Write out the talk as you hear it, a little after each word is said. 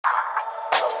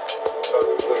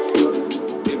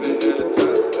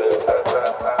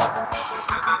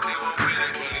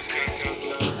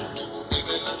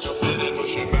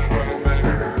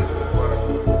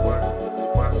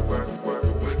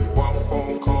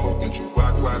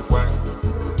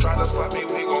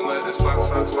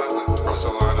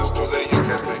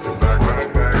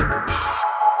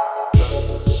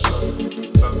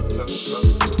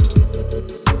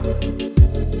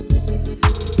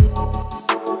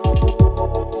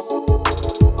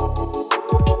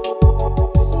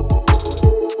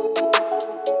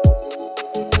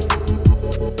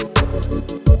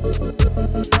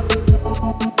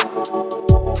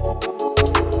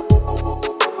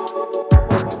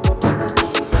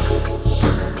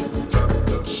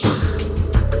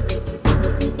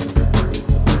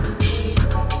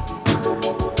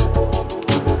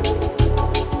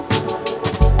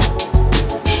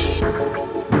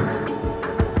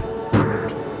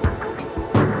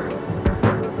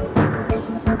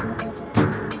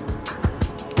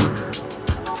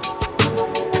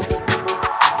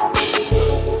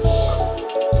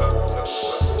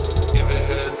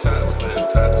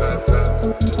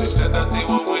said that they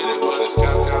were with it, but it's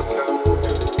cap, cap, cap.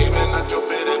 Even at your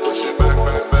fit, they push it back,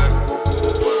 back, back.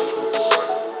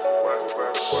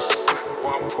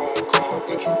 One phone call,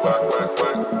 get you back, back,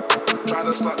 back. Try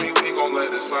to stop me, we gon'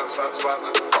 let it slap, slap,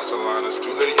 slap. Cross the line, it's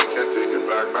too late, you can't take it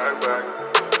back, back, back.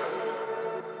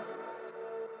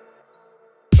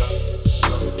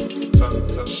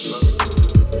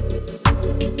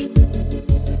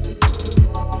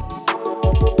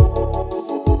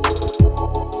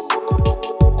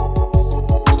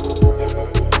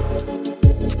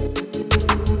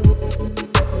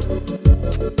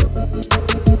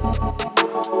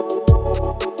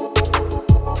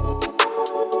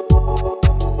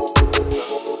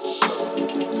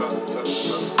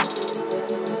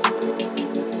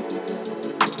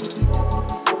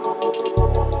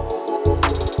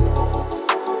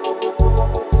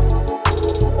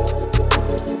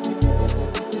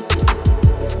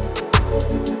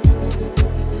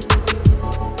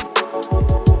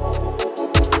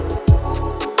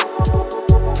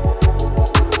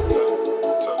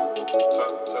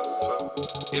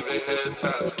 If they had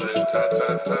taps, let tat,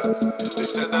 tat, tat. They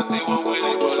said that they were with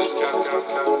it, but it's cap, cap,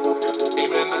 cap.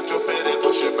 Even at your fit, they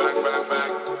push it back, back,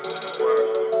 back.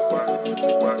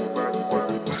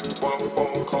 One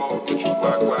phone call, get you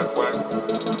whack, whack, whack.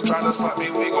 Try to slap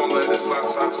me, we gon' let it slap,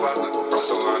 slap, slap. Cross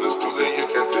the line, it's too late, you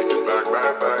can't take it back,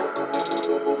 back, back.